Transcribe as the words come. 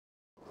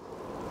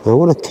I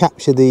want to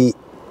capture the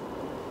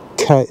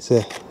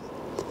character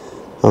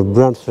of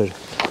Bradford,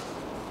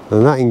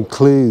 and that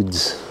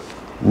includes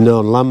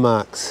known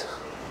landmarks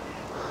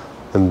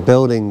and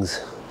buildings.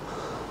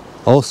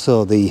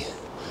 Also the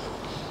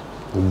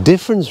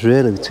difference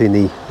really between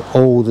the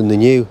old and the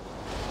new.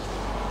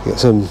 You got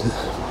some,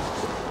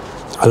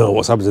 I don't know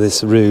what's happened to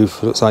this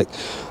roof, it looks like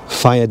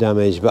fire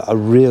damage, but I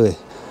really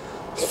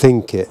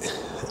think it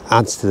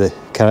adds to the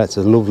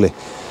character.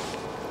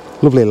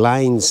 Lovely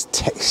lines,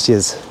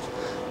 textures,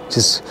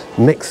 just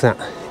makes that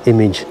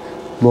image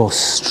more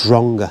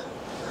stronger.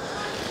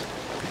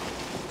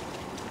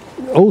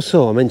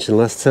 Also, I mentioned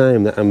last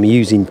time that I'm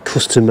using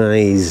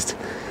customized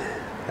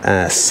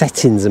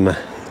settings in my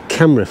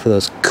camera for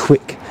those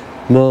quick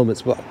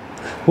moments, but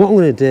what I'm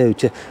going to do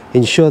to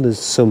ensure there's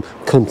some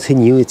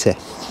continuity,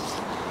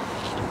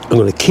 I'm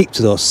going to keep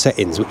to those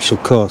settings, which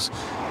of course,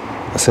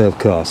 I say of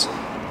course,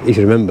 if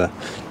you remember,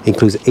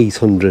 includes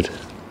 800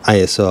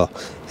 ISO,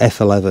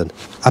 f11,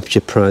 aperture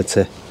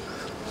priority.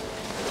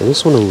 I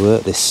just want to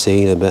work this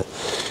scene a bit.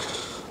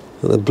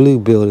 The blue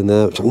building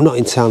there, which I'm not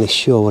entirely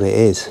sure what it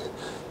is,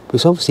 but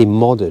it's obviously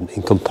modern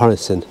in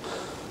comparison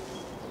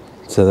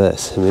to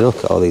this. I mean,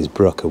 look at all these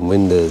broken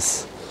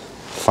windows,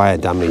 fire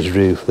damaged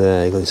roof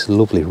there. You've got this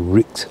lovely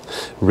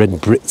red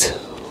bricked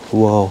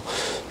wall.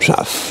 Try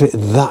to fit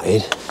that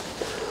in.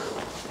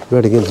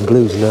 Red against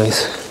blue is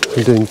nice.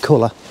 I'm doing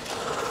colour.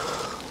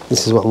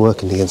 This is what I'm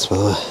working against, by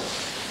the way.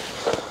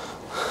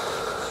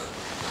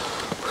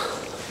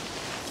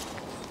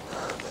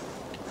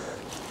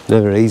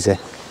 Never easy.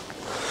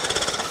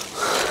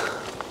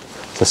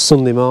 It's a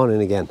Sunday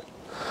morning again,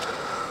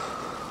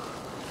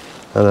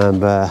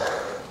 and I've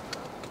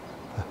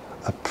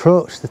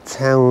approached the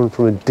town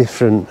from a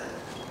different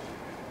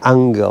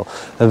angle.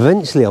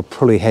 Eventually I'll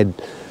probably head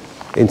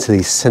into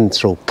the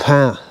central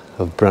part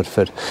of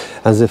Bradford.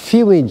 There's a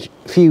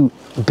few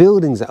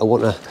buildings that I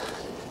want to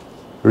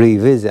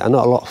revisit. I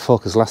know a lot of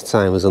focus last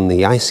time was on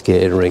the ice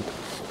skating rink,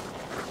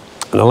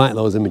 and I like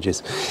those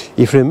images.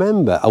 If you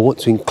remember, I want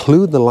to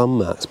include the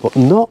landmarks, but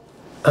not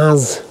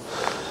as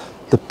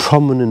the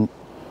prominent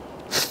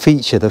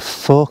feature, the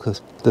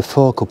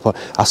focal point.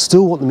 I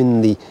still want them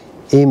in the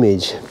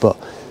image, but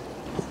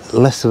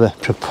less of a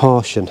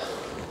proportion.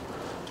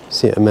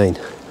 See what I mean?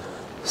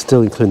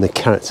 Still including the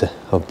character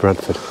of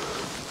Bradford.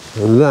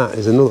 And that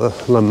is another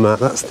landmark.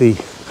 That's the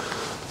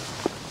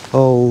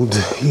old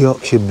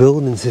Yorkshire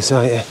Building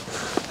Society.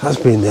 That's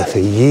been there for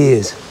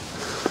years,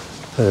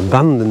 and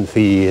abandoned for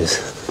years.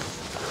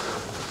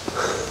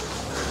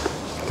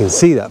 You can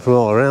see that from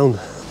all around,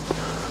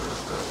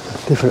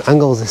 different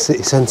angles of the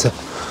city centre.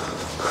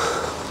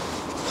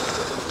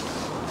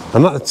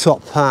 I'm at the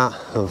top part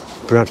of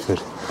Bradford,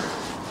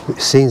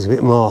 which seems a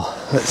bit more,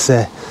 let's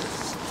say,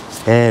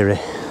 airy.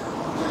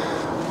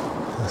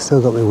 I've still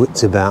got my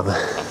wits about me.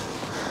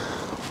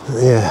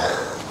 Yeah,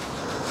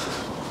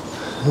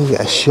 let me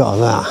get a shot of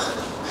that.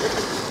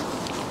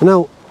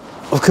 Now,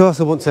 of course,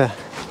 I want to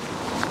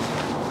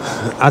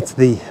add to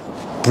the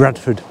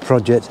Bradford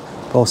project,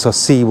 also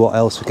see what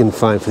else we can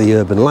find for the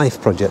Urban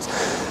Life project,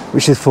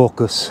 which is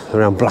focused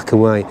around black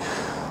and white,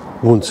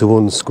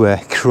 1-to-1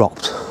 square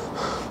cropped.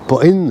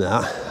 But in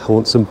that, I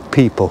want some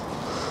people.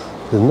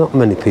 There's not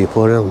many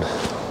people around.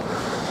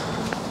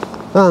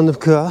 And of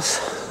course,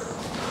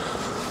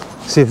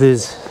 see if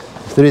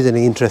there is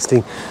any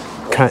interesting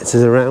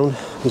characters around,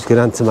 which could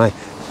add to my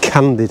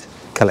candid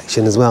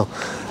collection as well,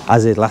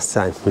 as I did last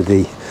time with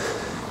the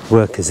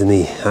workers in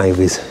the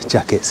Ivy's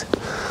jackets.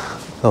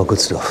 Oh, good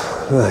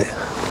stuff. Right.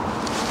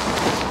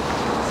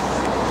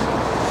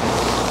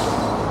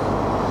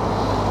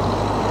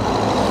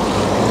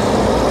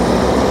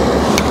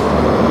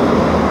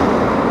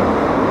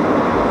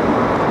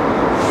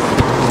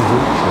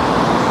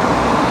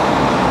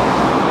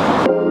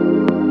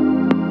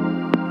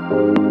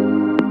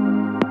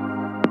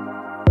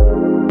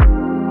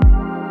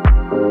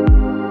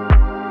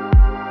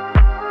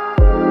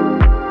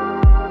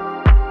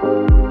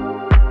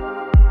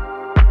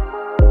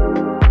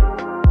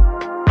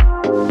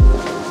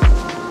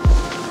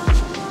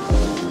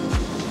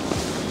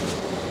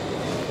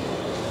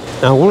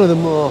 Now, one of the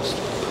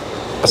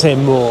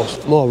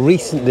more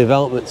recent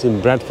developments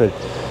in Bradford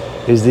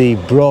is the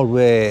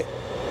Broadway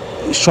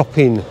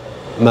shopping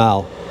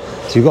mall.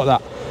 So you've got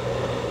that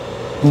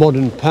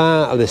modern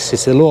part of the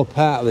city, the lower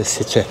part of the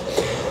city.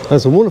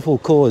 There's some wonderful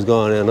colours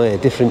going on here,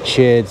 different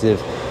shades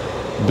of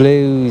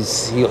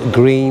blues, you've got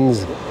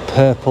greens,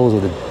 purples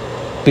with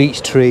the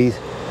beech trees.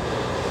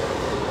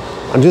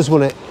 I just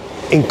want to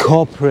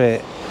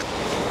incorporate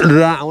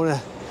that. I want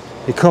to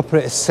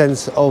incorporate a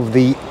sense of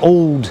the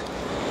old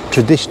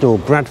traditional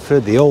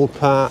Bradford, the old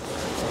part,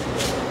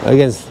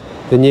 against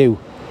the new.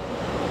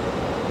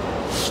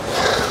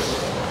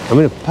 I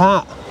mean, a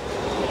part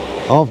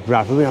of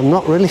Bradford I'm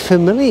not really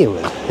familiar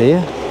with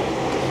here.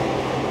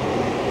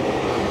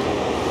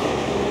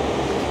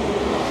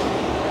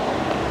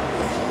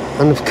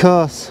 And of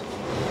course,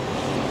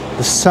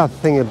 the sad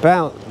thing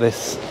about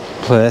this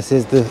place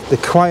is the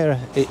quieter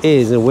it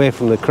is away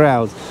from the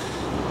crowds,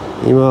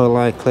 you're more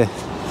likely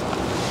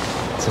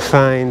to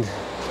find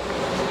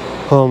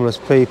homeless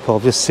people.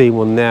 I've just seen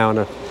one now, and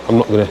I'm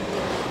not going to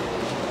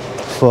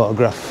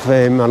photograph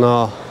him. I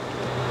know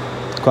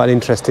it's quite an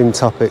interesting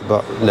topic,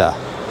 but no,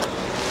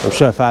 I'm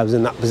sure if I was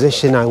in that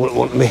position I wouldn't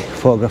want me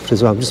photographed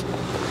as well. I'm just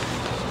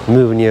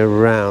moving you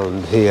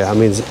around here. I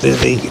mean,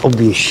 there's the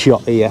obvious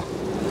shot here.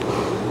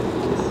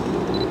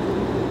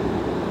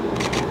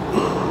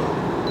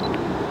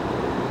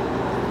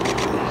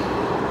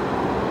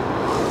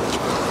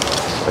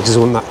 I just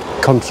want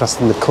that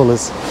contrast in the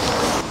colours.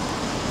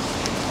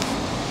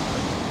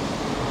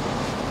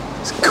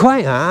 It's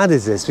quite hard,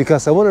 is this,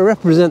 because I want to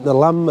represent the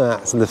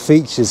landmarks and the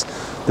features,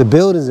 the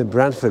buildings of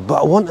Bradford,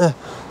 but I want to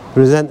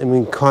present them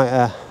in quite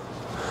an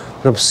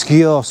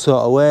obscure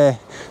sort of way,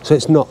 so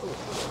it's not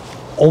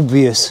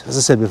obvious. As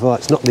I said before,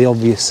 it's not the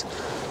obvious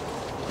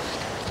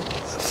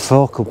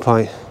focal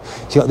point.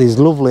 You've got these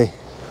lovely,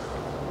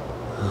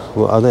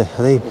 what are they?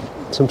 Are they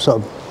some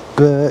sort of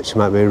birch?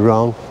 Might be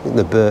wrong. I think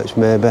they're birch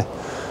maybe.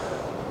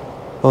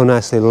 All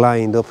nicely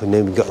lined up, and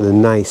then we've got the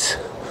nice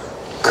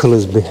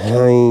colours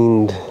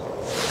behind.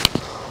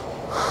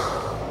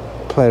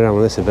 Play around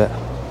with this a bit.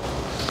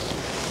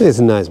 There's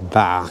a nice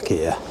bark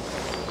here.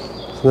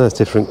 There's nice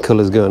different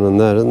colours going on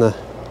there, isn't there?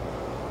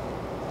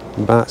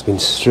 The bark's been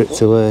stripped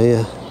away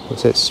here.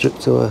 What's it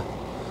stripped away?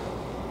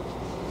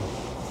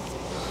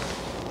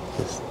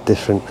 It's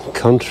different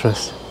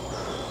contrast.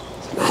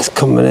 It's a nice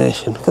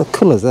combination. Look at the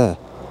colours there.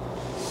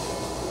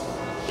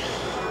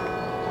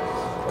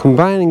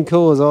 Combining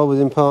colours is always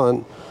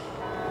important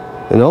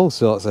in all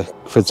sorts of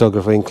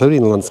photography,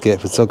 including landscape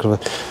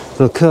photography.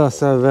 And of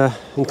course, I've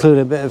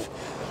included a bit of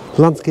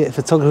landscape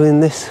photography in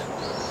this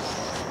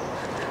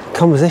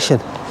composition.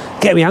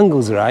 Get the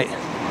angles right.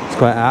 It's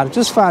quite hard.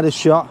 Just fired a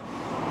shot.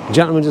 A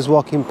gentleman just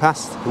walking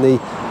past in the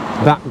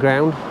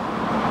background.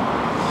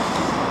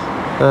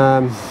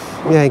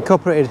 Yeah,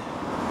 incorporated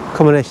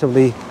combination of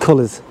the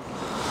colours.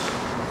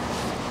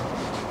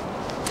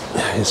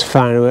 Just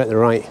firing away at the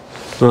right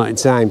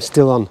time,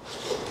 still on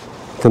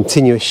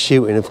continuous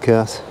shooting, of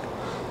course,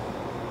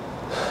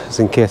 just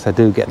in case I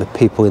do get the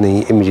people in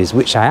the images,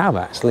 which I have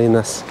actually in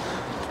this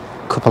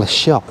couple of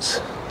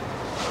shots.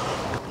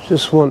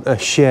 Just want to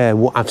share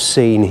what I've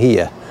seen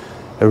here,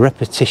 a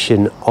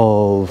repetition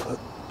of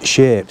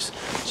shapes.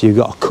 So you've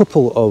got a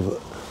couple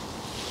of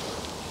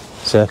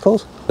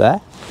circles there,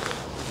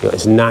 you've got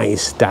this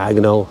nice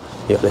diagonal,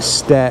 you've got the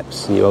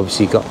steps, and you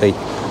obviously got the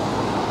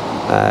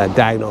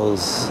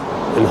diagonals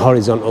and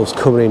horizontals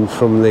coming in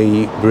from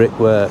the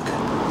brickwork.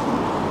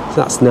 So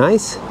that's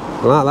nice,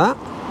 I like that.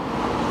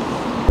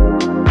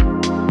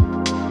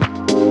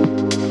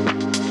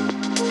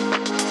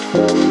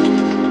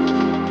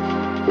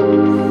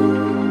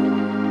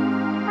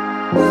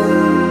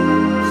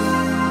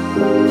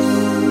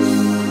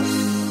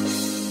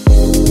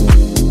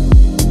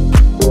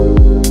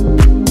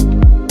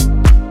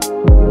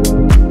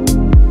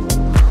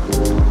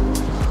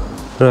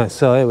 Right,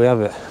 so here we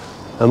have it,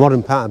 a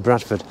modern part of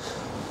Bradford.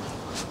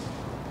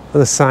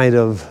 Other side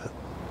of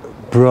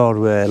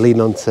Broadway,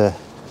 leading onto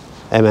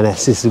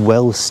M&S. This is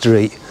Wells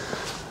Street,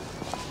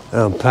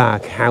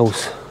 Park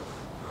House.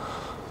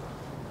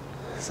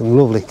 Some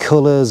lovely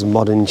colours,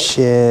 modern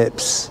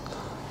shapes.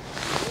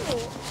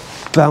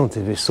 Bound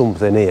to be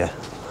something here.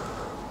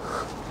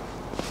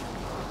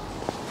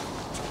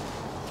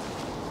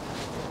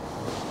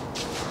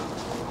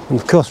 And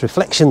of course,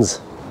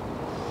 reflections.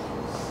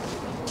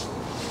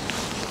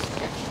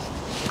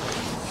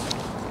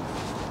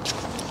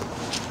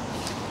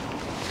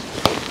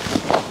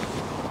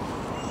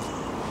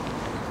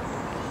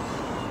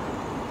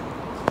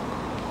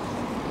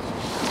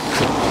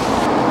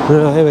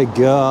 Right, here we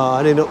go,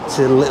 heading up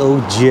to little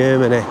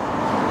Germany.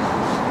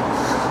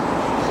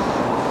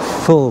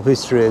 Full of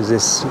history is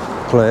this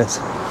place.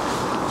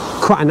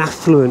 Quite an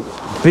affluent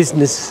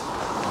business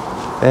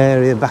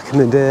area back in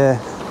the day.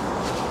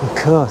 Of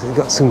course, it's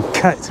got some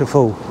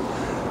characterful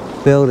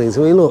buildings.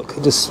 I mean, look,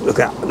 just look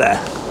out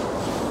there.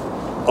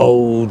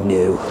 Old,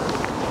 new.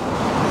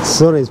 The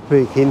sun is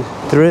peeking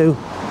through.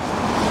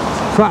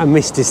 It's quite a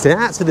misty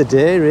start to the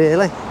day,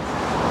 really.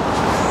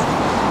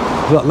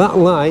 But that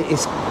light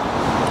is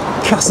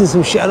casting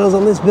some shadows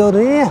on this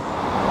building here.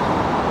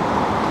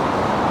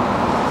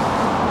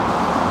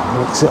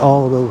 Makes it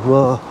all the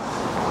more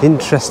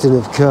interesting,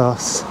 of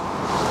course.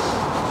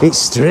 It's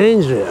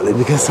strange, really,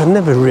 because I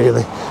never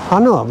really... I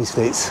know,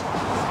 obviously,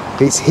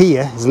 it's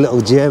here, it's little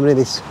Germany,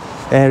 this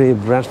area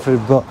of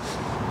Bradford, but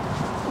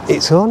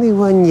it's only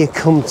when you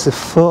come to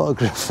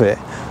photograph it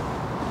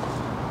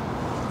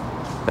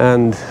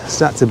and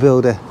start to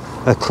build a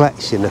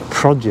collection, a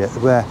project,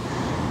 where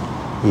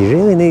you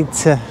really need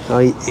to,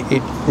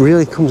 it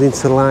really comes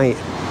into light,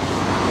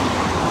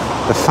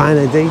 the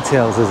finer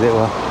details, as it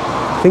were.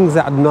 Things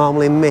that I'd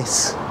normally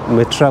miss in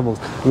my travels.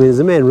 I mean, there's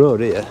a main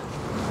road here.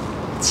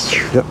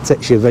 That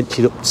takes you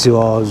eventually up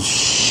towards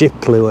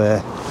Shipley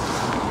way.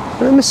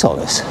 I miss all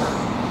this.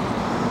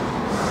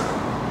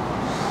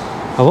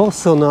 I've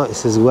also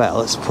noticed as well,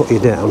 let's put you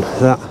down,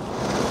 that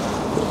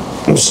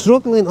I'm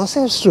struggling, I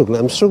say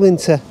I'm struggling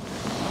to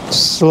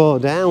slow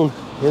down,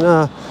 you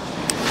know.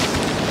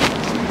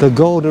 the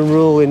golden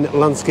rule in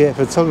landscape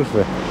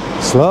photography.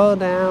 Slow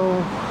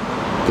down,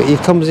 get your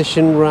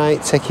composition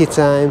right, take your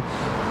time.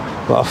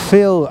 But I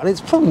feel, and it's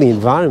probably the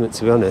environment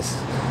to be honest,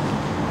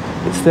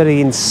 it's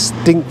very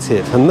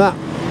instinctive, and that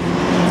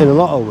in a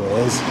lot of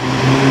ways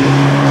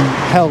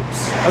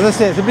helps. As I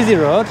say, it's a busy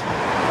road.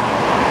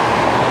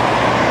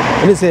 I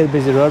didn't say a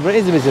busy road, but it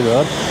is a busy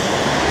road.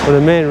 One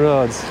of the main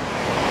roads.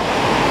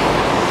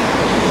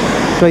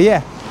 But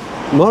yeah,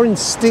 more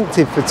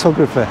instinctive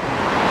photography.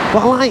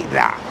 But I like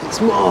that. It's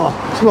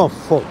more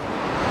fun.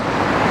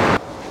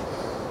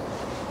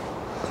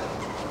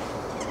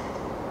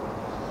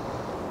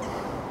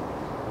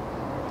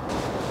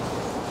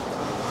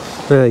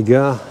 There you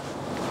go.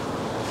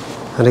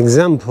 An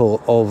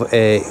example of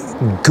a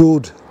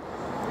good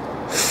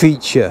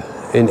feature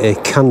in a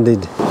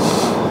candid.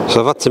 So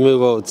I've had to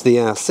move over to the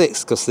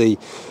R6 because the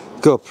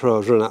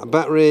GoPro's run out of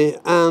battery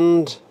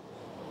and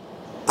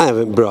I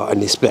haven't brought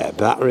any spare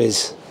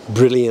batteries.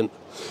 Brilliant.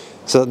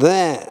 So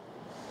there,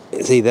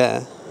 see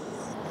there,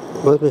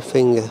 where's my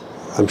finger?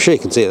 I'm sure you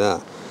can see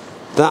that.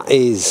 That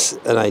is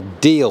an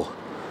ideal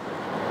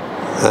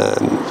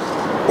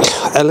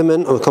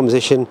element of a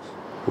composition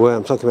where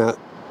I'm talking about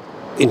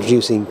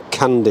introducing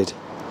candid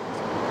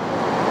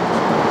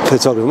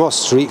photography, more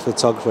street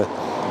photography.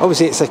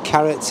 Obviously it's a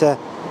character.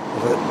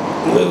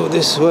 Move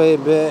this way a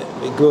bit.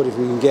 It'd be good if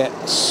we can get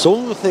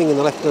something in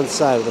the left hand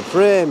side of the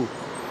frame.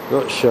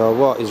 Not sure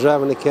what. He's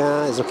driving the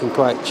car, he's looking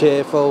quite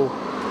cheerful.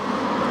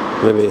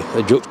 Maybe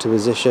a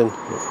juxtaposition.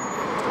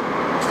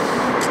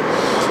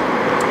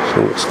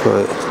 He looks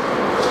quite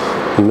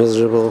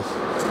miserable.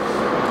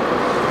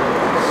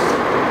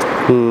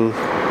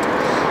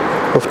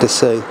 Have to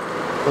say.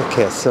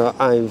 Okay, so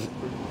I've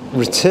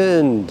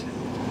returned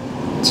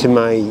to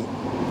my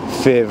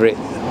favourite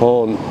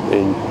haunt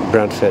in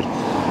Bradford.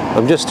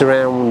 I'm just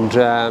around,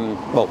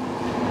 well,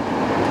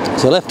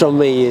 so left on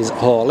me is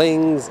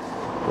Hallings,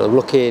 and I'm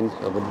looking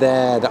over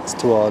there, that's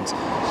towards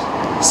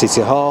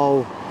City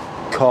Hall,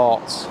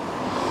 Courts.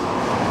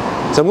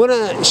 So I'm going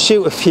to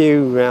shoot a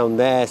few around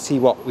there, see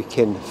what we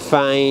can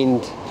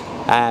find,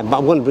 but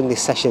I'm going to bring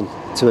this session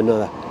to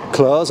another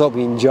close. Hope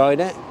you enjoyed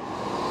it.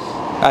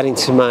 Adding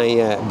to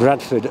my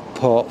Bradford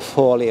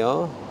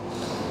portfolio.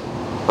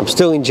 I'm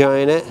still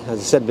enjoying it. As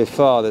I said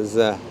before, there's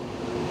a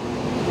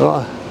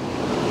lot of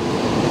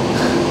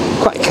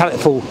quite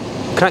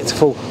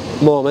characterful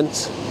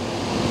moments.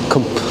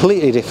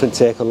 Completely different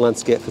take on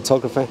landscape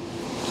photography.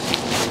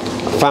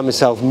 I find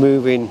myself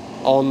moving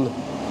on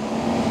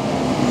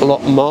a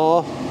lot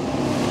more.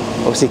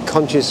 Obviously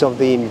conscious of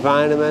the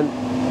environment.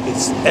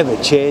 It's ever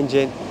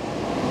changing.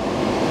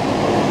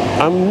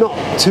 I'm not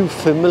too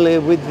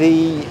familiar with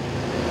the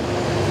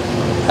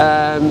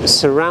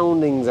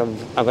surroundings.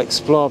 I've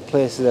explored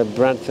places of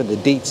Bradford, the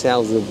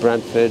details of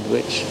Bradford,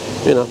 which,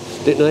 you know,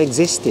 didn't know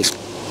existed.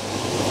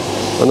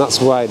 And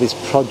that's why this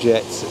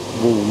project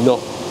will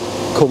not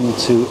come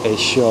to a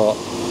short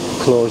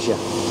closure.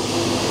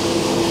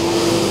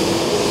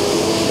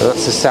 And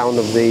that's the sound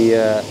of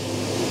the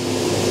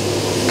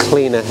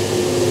cleaner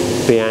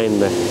behind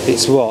me.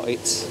 It's what?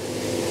 It's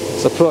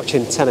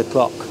approaching 10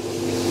 o'clock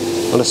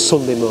on a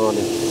Sunday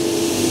morning.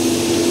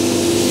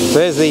 So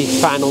here's the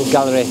final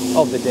gallery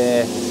of the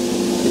day,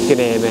 if you can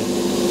hear me.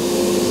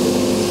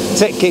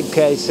 Take care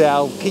of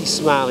yourself, keep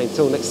smiling,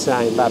 until next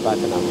time, bye bye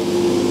for now.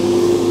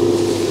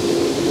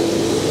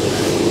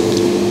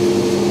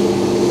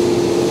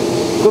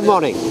 Good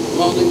morning.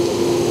 Morning.